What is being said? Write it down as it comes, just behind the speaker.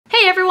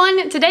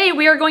everyone! Today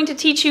we are going to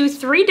teach you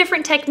 3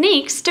 different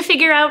techniques to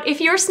figure out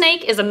if your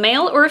snake is a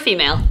male or a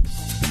female.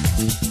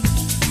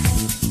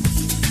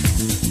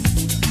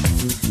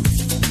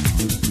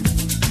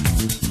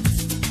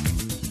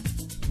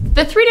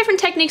 The 3 different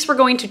techniques we're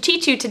going to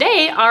teach you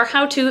today are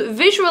how to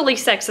visually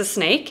sex a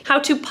snake, how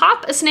to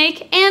pop a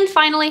snake, and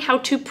finally how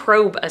to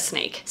probe a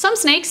snake. Some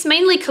snakes,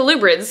 mainly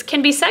colubrids,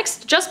 can be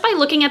sexed just by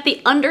looking at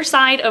the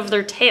underside of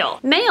their tail.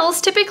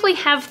 Males typically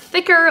have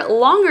thicker,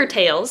 longer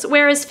tails,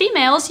 whereas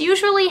females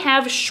usually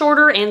have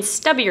shorter and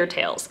stubbier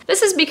tails.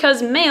 This is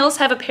because males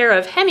have a pair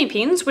of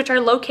hemipenes, which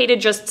are located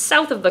just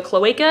south of the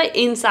cloaca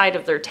inside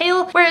of their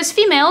tail, whereas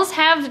females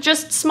have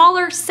just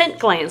smaller scent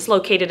glands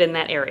located in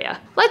that area.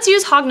 Let's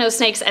use hognose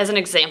snakes as an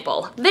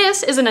example.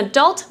 This is an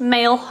adult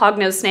male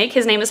hognose snake.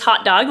 His name is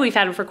Hot Dog. We've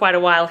had him for quite a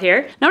while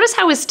here. Notice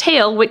how his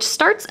tail, which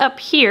starts up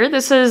here,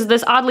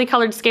 this oddly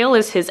colored scale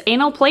is his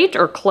anal plate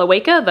or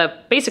cloaca, the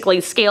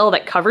basically scale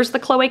that covers the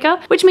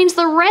cloaca, which means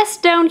the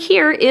rest down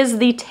here is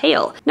the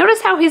tail.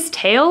 Notice how his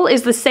tail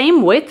is the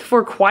same width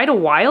for quite a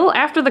while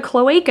after the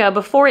cloaca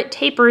before it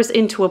tapers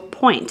into a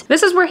point.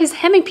 This is where his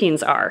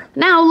hemipenes are.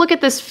 Now look at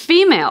this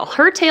female.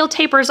 Her tail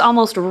tapers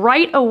almost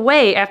right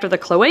away after the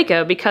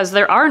cloaca because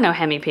there are no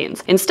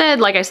hemipenes.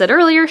 Instead, like I said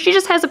earlier, she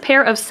just has a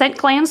pair of scent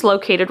glands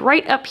located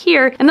right up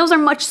here, and those are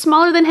much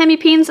smaller than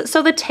hemipenes,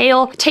 so the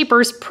tail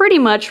tapers pretty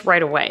much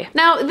right away.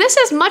 Now, this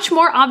is much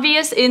more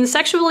obvious in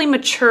sexually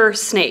mature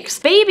snakes.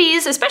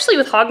 Babies, especially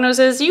with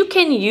hognoses, you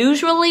can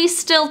usually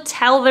still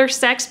tell their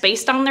sex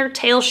based on their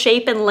tail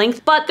shape and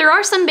length, but there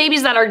are some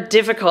babies that are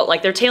difficult,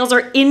 like their tails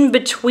are in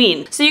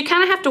between. So you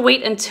kind of have to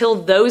wait until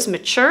those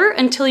mature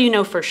until you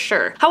know for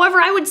sure. However,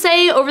 I would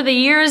say over the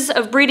years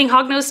of breeding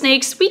hognose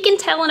snakes, we can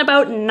tell in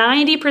about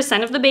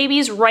 90% of the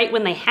babies right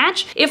when they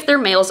hatch if they're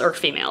males or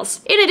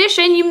females. In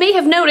addition, you may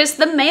have noticed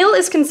the male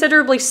is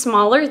considerably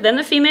smaller than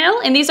the female,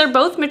 and these are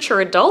both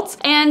mature adults,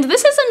 and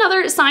this is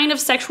another sign of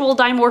sexual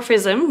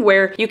dimorphism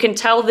where you can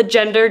tell the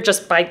gender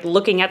just by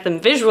looking at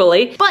them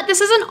visually, but this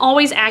isn't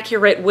always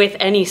accurate with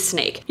any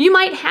snake. You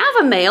might have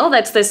a male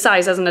that's this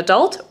size as an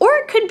adult, or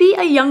it could be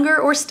a younger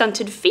or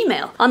stunted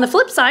female. On the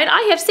flip side,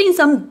 I have seen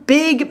some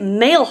big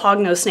male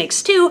hognose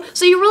snakes too,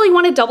 so you really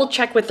want to double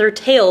check with their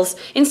tails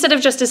instead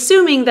of just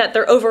assuming that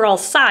their overall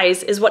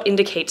size is what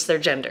indicates their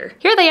gender.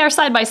 Here they are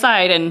side by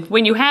side, and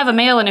when you have a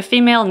male and a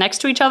female next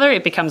to each other,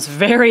 it becomes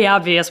very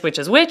obvious which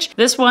is which.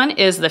 This one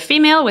is the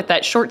female with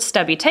that short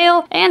stubby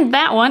tail, and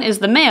that one is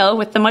the male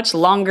with the much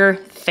longer,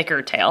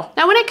 thicker tail.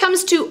 Now when it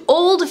comes to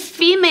old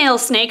female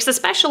snakes,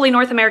 especially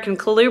North American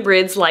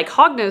colubrids like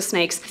hognose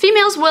snakes,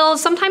 females will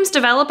sometimes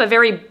develop a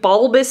very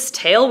bulbous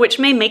tail which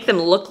may make them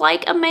look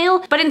like a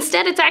male, but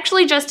instead it's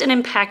actually just an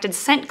impacted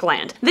scent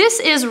gland. This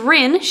is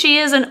Rin. She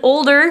is an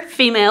older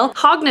female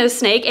hognose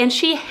snake and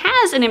she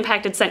has an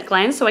impacted scent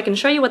gland, so I can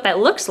show you what that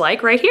looks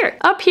like right here.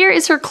 Up here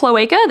is her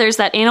cloaca. There's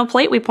that anal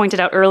plate we pointed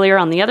out earlier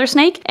on the other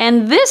snake,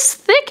 and this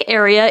thick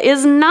area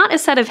is not a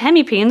set of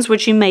hemipenes,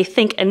 which you may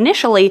think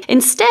initially.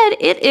 Instead,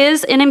 it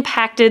is an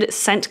impacted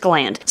scent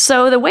gland.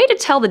 So the way to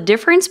tell the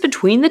difference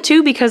between the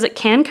two, because it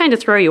can kind of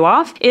throw you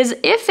off, is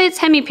if it's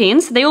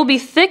hemipenes, they will be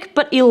thick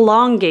but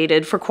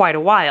elongated for quite a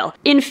while.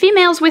 In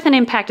females with an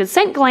impacted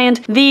scent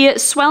gland, the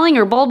swelling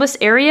or bulbous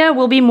area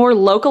will be more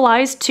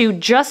localized to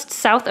just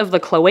south of the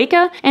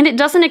cloaca, and it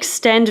doesn't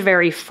extend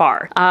very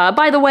far.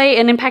 By the way,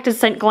 an impacted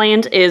scent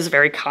gland is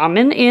very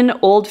common in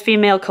old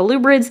female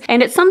colubrids,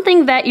 and it's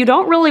something that you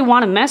don't really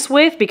want to mess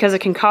with because it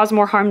can cause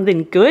more harm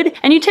than good,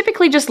 and you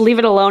typically just leave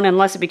it alone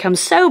unless it becomes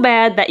so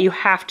bad that you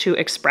have to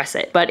express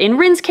it. But in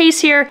Rin's case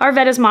here, our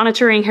vet is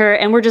monitoring her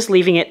and we're just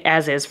leaving it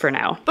as is for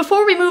now.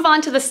 Before we move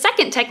on to the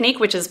second technique,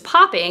 which is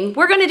popping,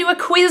 we're gonna do a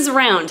quiz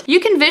round. You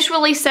can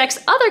visually sex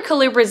other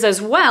colubrids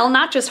as well,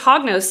 not just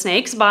hognose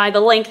snakes, by the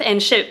length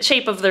and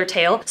shape of their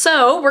tail.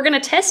 So we're gonna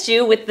test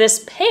you with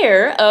this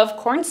pair of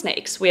corn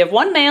snakes. We have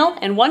one male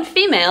and one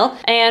female,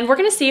 and we're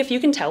gonna see if you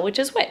can tell which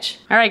is which.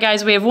 All right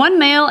guys, we have one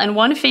male and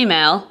one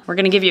female. We're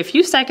gonna give you a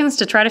few seconds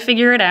to try to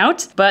figure it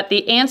out, but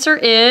the answer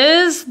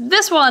is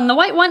this one. The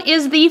white one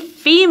is the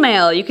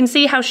female. You can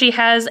see how she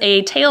has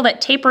a tail that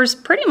tapers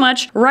pretty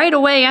much right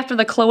away after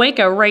the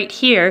cloaca right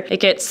here. It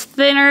gets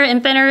thinner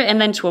and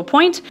then to a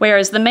point,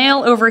 whereas the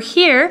male over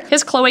here,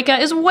 his cloaca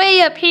is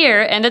way up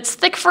here and it's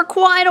thick for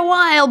quite a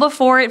while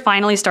before it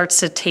finally starts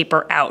to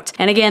taper out.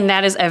 And again,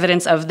 that is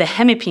evidence of the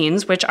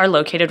hemipenes, which are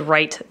located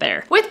right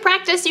there. With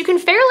practice, you can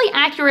fairly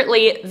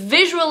accurately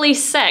visually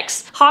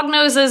sex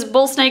hognoses,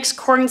 bull snakes,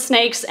 corn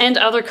snakes, and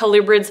other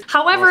colubrids.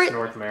 However,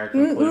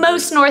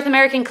 most North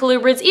American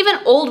colubrids, even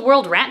old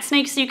world rat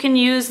snakes you can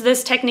use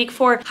this technique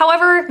for.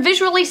 However,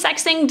 visually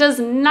sexing does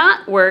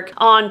not work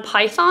on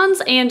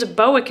pythons and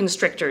boa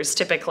constrictors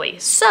typically.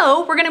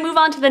 So we're gonna move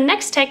on to the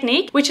next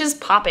technique, which is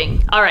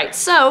popping. All right,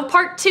 so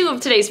part 2 of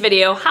today's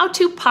video, how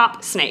to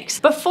pop snakes.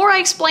 Before I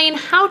explain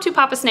how to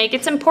pop a snake,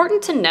 it's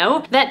important to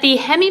know that the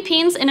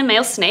hemipenes in a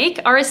male snake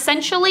are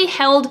essentially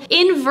held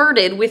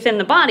inverted within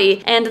the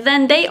body, and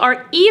then they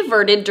are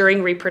everted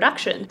during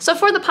reproduction. So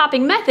for the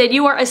popping method,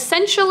 you are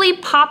essentially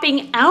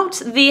popping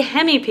out the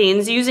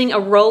hemipenes using a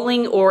roller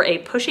rolling or a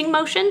pushing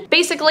motion.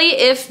 Basically,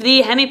 if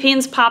the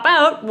hemipenes pop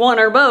out, one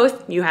or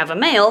both, you have a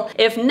male.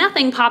 If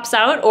nothing pops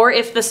out, or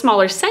if the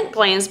smaller scent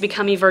glands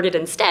become everted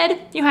instead,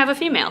 you have a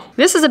female.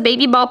 This is a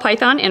baby ball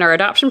python in our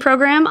adoption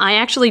program. I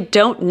actually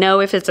don't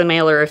know if it's a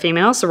male or a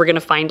female, so we're gonna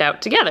find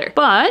out together.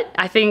 But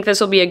I think this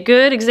will be a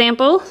good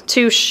example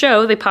to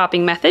show the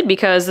popping method,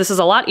 because this is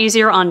a lot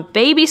easier on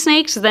baby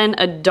snakes than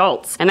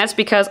adults. And that's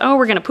because, oh,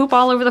 we're gonna poop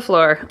all over the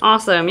floor.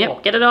 Awesome,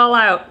 yep, get it all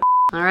out.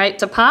 All right,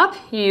 to pop,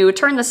 you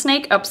turn the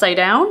snake upside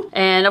down,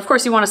 and of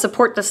course you want to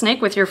support the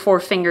snake with your 4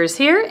 fingers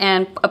here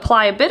and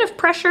apply a bit of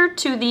pressure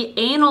to the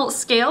anal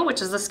scale,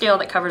 which is the scale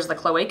that covers the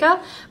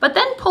cloaca, but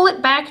then pull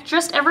it back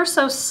just ever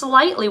so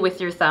slightly with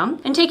your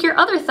thumb, and take your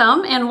other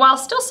thumb, and while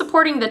still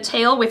supporting the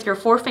tail with your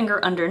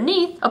 4-finger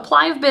underneath,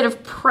 apply a bit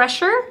of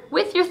pressure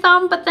with your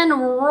thumb, but then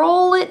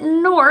roll it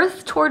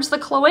north towards the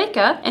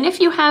cloaca. And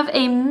if you have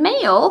a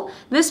male,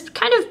 this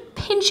kind of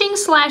pinching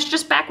slash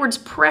just backwards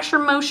pressure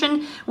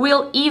motion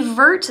will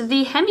evert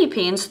the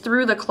hemipenes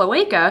through the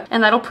cloaca,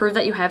 and that'll prove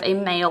that you have a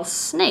male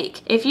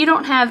snake. If you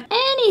don't have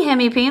any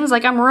hemipenes,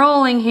 like I'm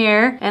rolling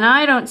here, and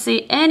I don't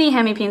see any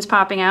hemipenes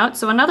popping out,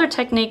 so another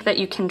technique that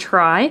you can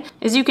try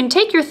is you can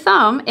take your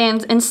thumb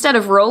and instead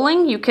of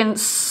rolling, you can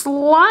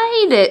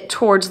slide it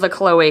towards the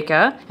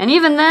cloaca, and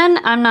even then,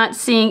 I'm not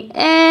seeing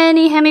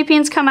any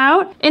hemipenes come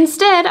out.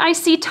 Instead, I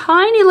see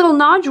tiny little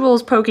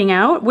nodules poking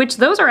out, which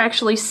those are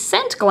actually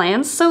scent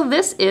glands, so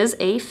this is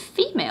a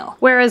female.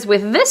 Whereas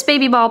with this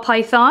baby ball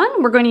python,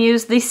 we're going to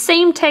use the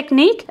same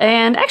technique,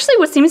 and actually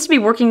what seems to be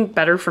working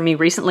better for me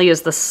recently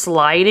is the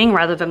sliding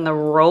rather than the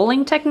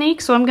rolling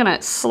technique. So I'm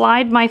gonna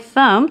slide my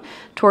thumb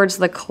towards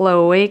the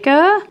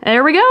cloaca.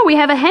 There we go, we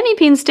have a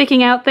hemipene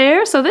sticking out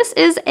there, so this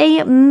is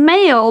a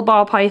male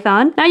ball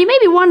python. Now you may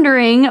be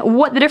wondering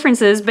what the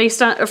difference is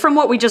based on, from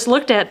what we just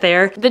looked at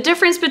there. The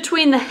difference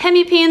between the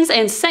hemipenes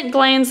and scent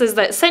glands is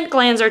that scent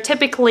glands are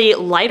typically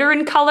lighter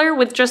in color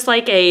with just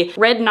like a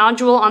red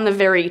nodule on the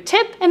very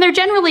tip, and they're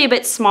generally a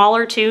bit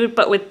smaller too,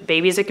 but with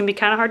babies it can be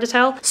kind of hard to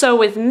tell. So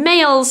with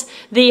males,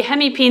 the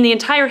hemipene, the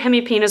entire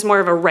hemipene is more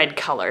of a red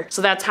color.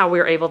 So that's how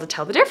we're able to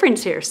tell the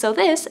difference here. So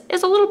this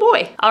is a little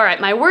boy. All right,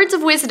 my words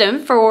of wisdom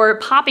for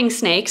popping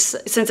snakes,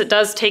 since it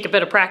does take a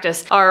bit of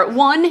practice, are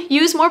 1,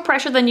 use more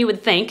pressure than you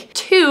would think.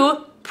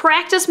 2,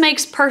 practice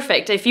makes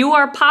perfect. If you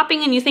are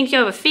popping and you think you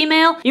have a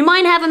female, you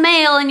might have a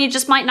male and you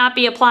just might not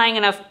be applying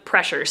enough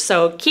pressure.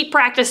 So keep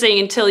practicing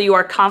until you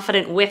are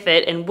confident with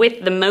it and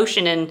with the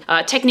motion and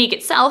technique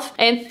itself.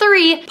 And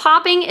 3,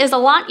 popping is a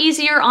lot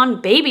easier on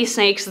baby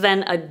snakes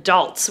than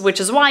adults, which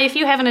is why if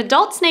you have an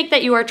adult snake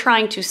that you are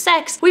trying to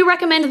sex, we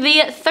recommend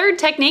the 3rd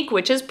technique,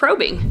 which is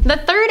probing.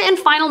 The 3rd and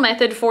final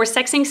method for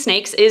sexing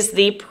snakes is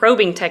the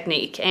probing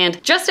technique.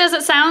 And just as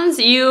it sounds,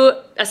 you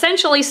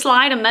essentially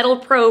slide a metal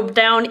probe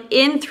down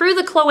in through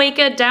the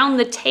cloaca, down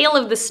the tail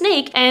of the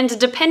snake, and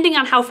depending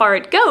on how far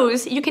it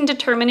goes, you can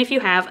determine if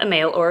you have a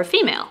male or a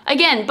female.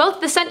 Again, both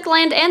the scent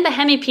gland and the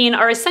hemipene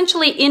are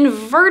essentially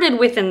inverted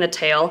within the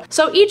tail,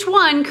 so each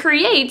one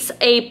creates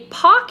a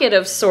pocket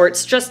of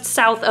sorts just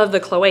south of the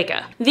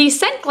cloaca. The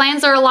scent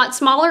glands are a lot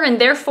smaller,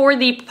 and therefore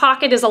the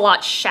pocket is a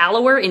lot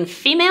shallower in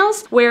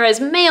females, whereas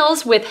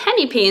males with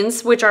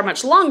hemipenes, which are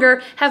much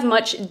longer, have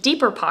much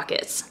deeper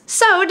pockets.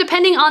 So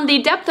depending on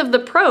the depth of the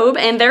probe,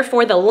 and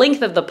therefore the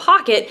length of the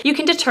pocket, you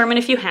can determine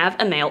if you have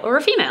a male or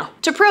a female.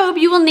 To probe,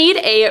 you will need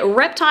a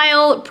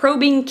reptile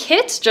probing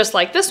kit, just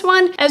like this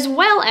one, as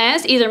well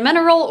as either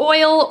mineral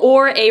oil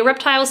or a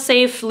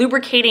reptile-safe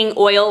lubricating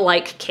oil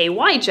like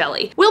KY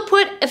jelly. We'll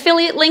put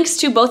affiliate links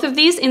to both of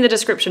these in the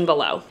description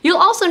below. You'll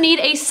also need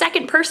a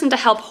second person to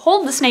help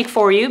hold the snake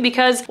for you,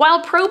 because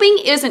while probing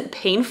isn't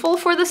painful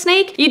for the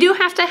snake, you do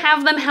have to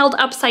have them held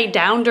upside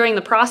down during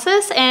the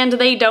process, and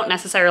they don't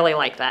necessarily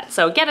like that,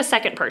 so get a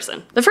second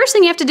person. The first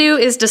thing you have to do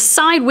is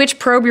decide which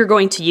probe you're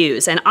going to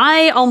use, and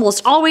I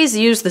almost always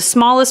use the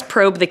smallest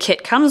probe the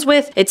kit comes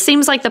with. It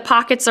seems like the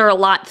pockets are a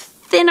lot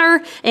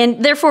thinner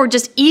and therefore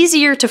just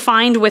easier to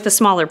find with a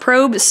smaller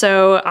probe,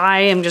 so I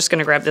am just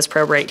gonna grab this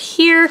probe right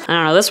here. I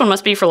don't know, this one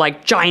must be for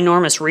like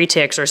ginormous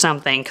retics or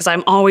something, because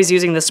I'm always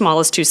using the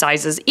smallest 2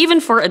 sizes, even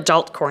for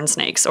adult corn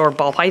snakes or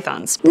ball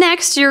pythons.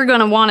 Next, you're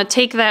gonna wanna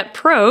take that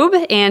probe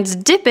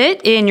and dip it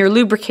in your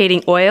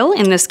lubricating oil,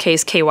 in this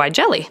case KY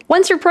jelly.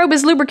 Once your probe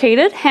is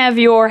lubricated, have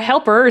your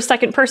helper or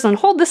second person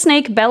hold the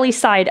snake belly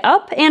side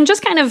up and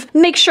just kind of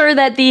make sure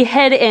that the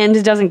head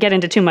end doesn't get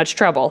into too much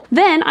trouble.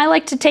 Then I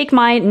like to take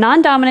my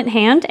non-dominant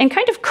hand and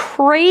kind of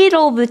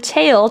cradle the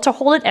tail to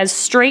hold it as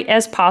straight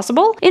as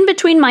possible, in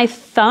between my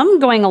thumb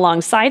going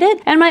alongside it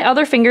and my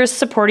other fingers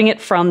supporting it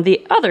from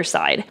the other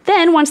side.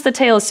 Then once the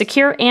tail is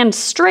secure and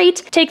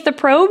straight, take the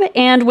probe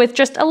and with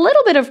just a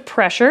little bit of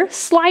pressure,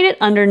 slide it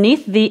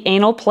underneath the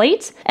anal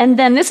plate. And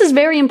then this is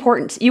very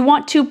important. You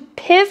want to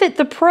pivot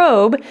the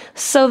probe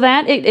so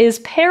that it is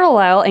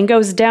parallel and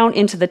goes down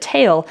into the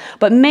tail,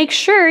 but make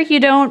sure you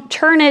don't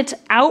turn it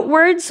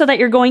outwards so that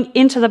you're going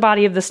into the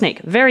body of the snake.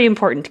 Very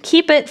important.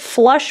 Keep it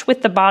flush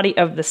with the body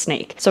of the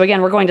snake. So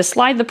again, we're going to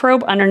slide the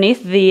probe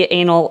underneath the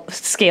anal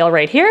scale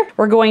right here.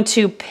 We're going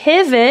to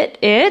pivot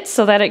it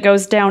so that it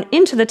goes down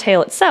into the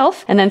tail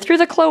itself, and then through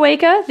the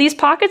cloaca. These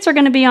pockets are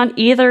going to be on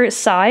either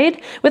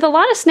side. With a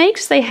lot of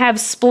snakes, they have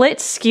split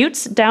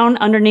scutes down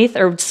underneath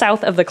or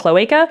south of the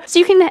cloaca, so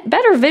you can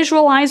better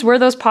visualize where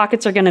those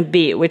pockets are going to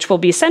be, which will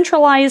be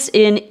centralized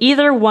in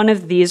either one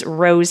of these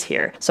rows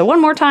here. So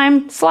one more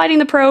time, sliding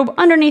the probe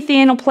underneath the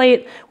anal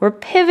plate, we're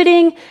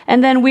pivoting,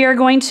 and then we are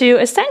going to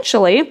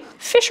essentially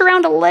fish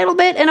around a little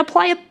bit and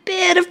apply a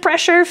bit of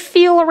pressure,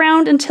 feel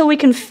around until we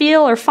can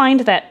feel or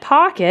find that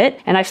pocket.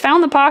 And I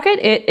found the pocket,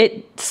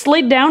 it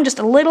slid down just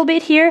a little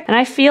bit here, and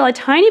I feel a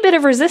tiny bit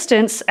of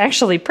resistance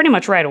actually pretty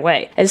much right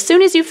away. As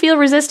soon as you feel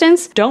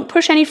resistance, don't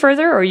push any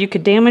further or you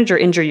could damage or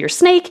injure your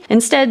snake.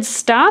 Instead,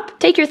 stop,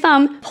 take your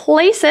thumb,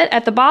 place it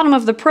at the bottom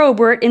of the probe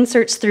where it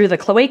inserts through the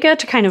cloaca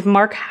to kind of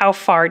mark how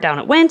far down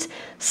it went,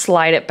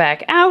 slide it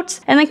back out,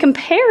 and then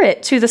compare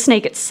it to the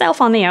snake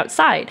itself on the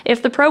outside.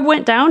 If the probe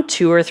went down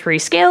 2 or 3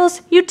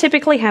 scales, you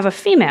typically have a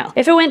female.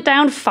 If it went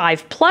down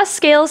 5+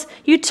 scales,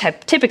 you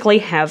typically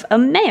have a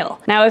male.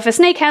 Now, if a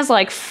snake has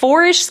like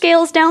 4-ish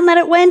scales down that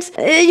it went,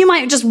 you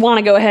might just want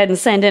to go ahead and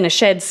send in a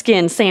shed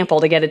skin sample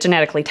to get it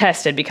genetically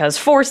tested, because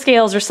 4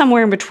 scales or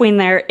somewhere in between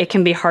there, it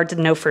can be hard to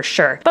know for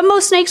sure. But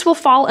most snakes will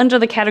fall under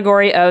the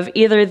category of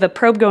either the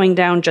probe going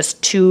down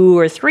just 2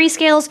 or 3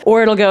 scales,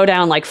 or it'll go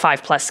down like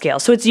 5+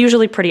 scales, so it's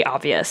usually pretty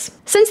obvious.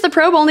 Since the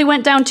probe only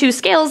went down 2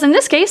 scales, in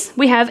this case,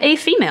 we have a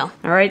female.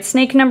 All right,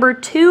 snake number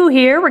 2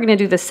 here, we're gonna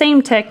do the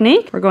same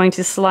technique. We're going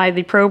to slide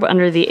the probe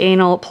under the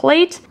anal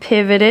plate,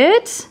 pivot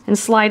it, and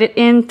slide it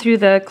in through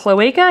the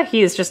cloaca.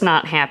 He is just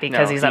not happy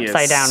because he's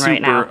upside down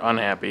right now. Super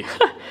unhappy.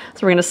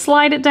 So we're gonna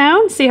slide it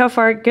down, see how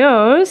far it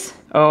goes.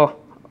 Oh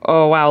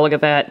wow, look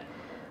at that.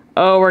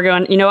 Oh, we're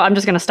going, you know, I'm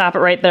just gonna stop it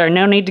right there.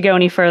 No need to go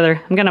any further.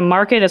 I'm gonna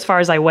mark it as far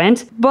as I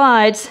went,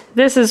 but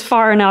this is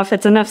far enough,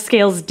 it's enough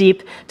scales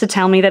deep to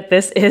tell me that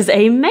this is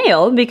a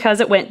male because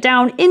it went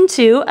down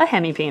into a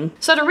hemipene.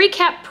 So to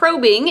recap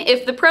probing,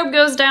 if the probe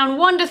goes down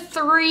 1 to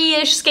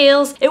 3-ish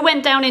scales, it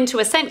went down into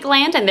a scent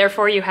gland and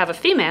therefore you have a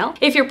female.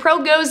 If your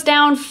probe goes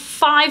down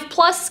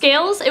 5+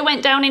 scales, it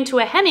went down into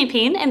a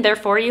hemipene and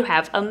therefore you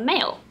have a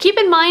male. Keep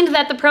in mind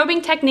that the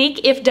probing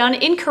technique, if done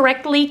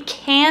incorrectly,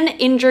 can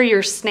injure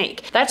your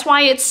snake. That's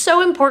why it's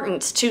so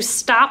important to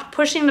stop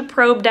pushing the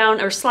probe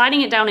down or sliding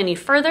it down any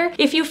further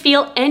if you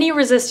feel any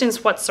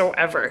resistance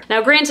whatsoever.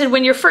 Now granted,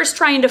 when you're first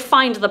trying to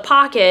find the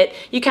pocket,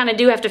 you kind of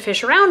do have to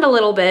fish around a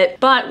little bit,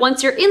 but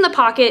once you're in the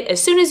pocket,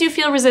 as soon as you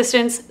feel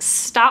resistance,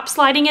 stop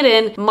sliding it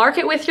in, mark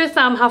it with your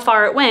thumb how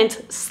far it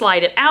went,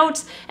 slide it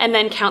out, and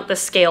then count the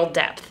scale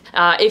depth.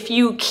 If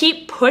you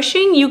keep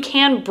pushing, you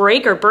can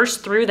break or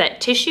burst through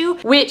that tissue,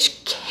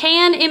 which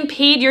can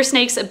impede your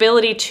snake's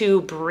ability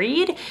to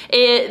breed.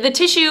 The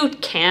tissue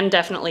can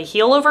definitely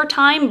heal over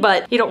time,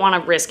 but you don't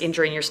want to risk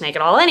injuring your snake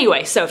at all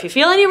anyway. So if you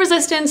feel any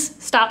resistance,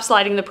 stop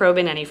sliding the probe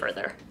in any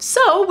further.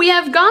 So we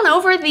have gone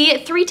over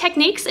the 3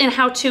 techniques in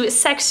how to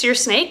sex your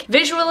snake: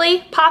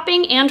 visually,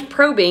 popping, and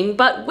probing,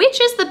 but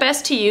which is the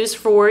best to use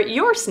for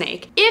your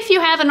snake? If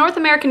you have a North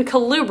American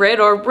colubrid,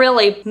 or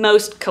really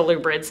most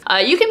colubrids,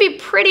 you can be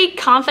pretty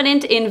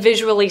confident in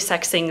visually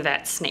sexing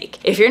that snake.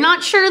 If you're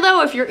not sure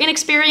though, if you're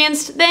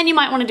inexperienced, then you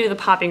might want to do the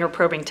popping or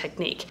probing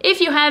technique.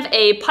 If you have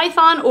a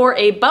python or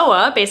a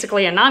boa,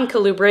 basically a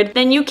non-colubrid,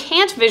 then you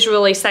can't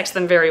visually sex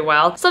them very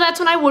well, so that's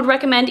when I would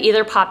recommend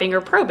either popping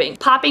or probing.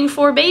 Popping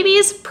for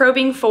babies,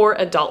 probing for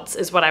adults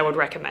is what I would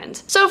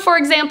recommend. So for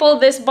example,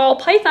 this ball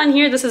python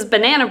here, this is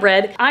banana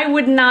bread, I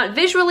would not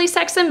visually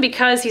sex him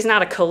because he's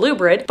not a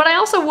colubrid, but I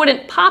also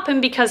wouldn't pop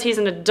him because he's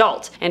an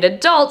adult. And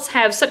adults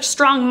have such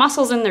strong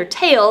muscles in their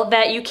tail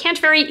that you can't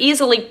very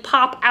easily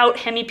pop out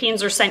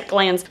hemipenes or scent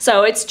glands,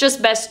 so it's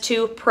just best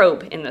to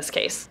probe in this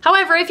case.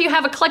 However, if you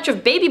have a clutch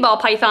of baby ball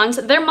pythons,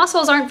 their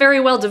muscles aren't very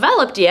well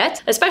developed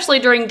yet, especially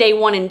during day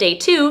 1 and day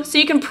 2, so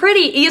you can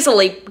pretty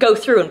easily go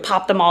through and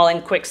pop them all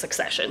in quick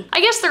succession.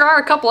 I guess there are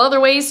a couple other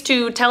ways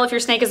to tell if your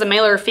snake is a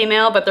male or a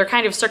female, but they're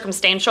kind of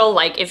circumstantial,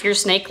 like if your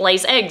snake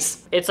lays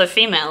eggs, it's a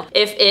female.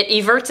 If it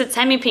everts its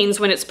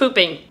hemipenes when it's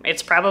pooping,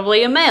 it's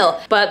probably a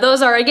male. But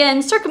those are,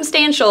 again,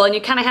 circumstantial, and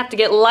you kind of have to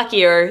get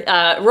lucky or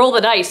roll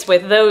the dice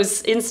with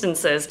those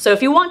instances. So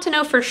if you want to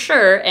know for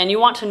sure, and you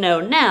want to know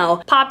now,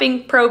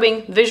 popping,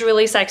 probing,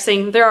 visually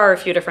sexing, there are a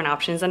few different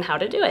options on how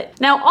to do it.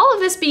 Now, all of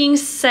this being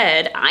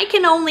said, I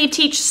can only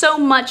teach so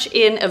much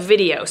in a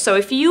video. So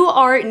if you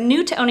are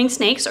new to owning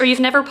snakes, or you've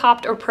never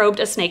popped or probed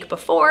a snake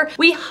before,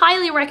 we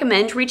highly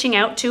recommend reaching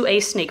out to a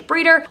snake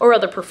breeder or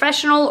other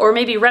professional, or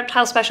maybe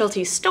reptile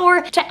specialty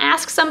store, to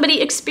ask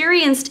somebody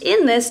experienced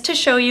in this to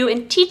show you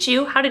and teach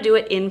you how to do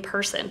it in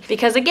person.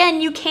 Because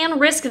again, you can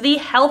risk the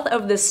health of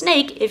of the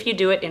snake if you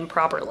do it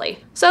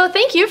improperly. So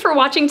thank you for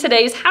watching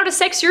today's How to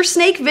Sex Your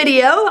Snake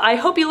video. I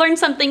hope you learned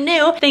something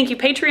new. Thank you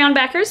Patreon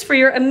backers for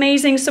your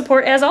amazing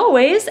support as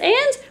always,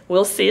 and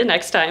we'll see you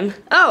next time.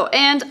 Oh,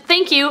 and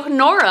thank you,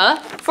 Nora,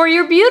 for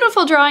your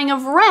beautiful drawing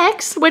of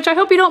Rex, which I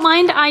hope you don't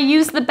mind I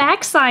used the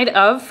backside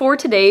of for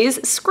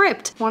today's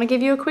script. Want to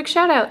give you a quick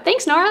shout out.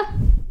 Thanks, Nora.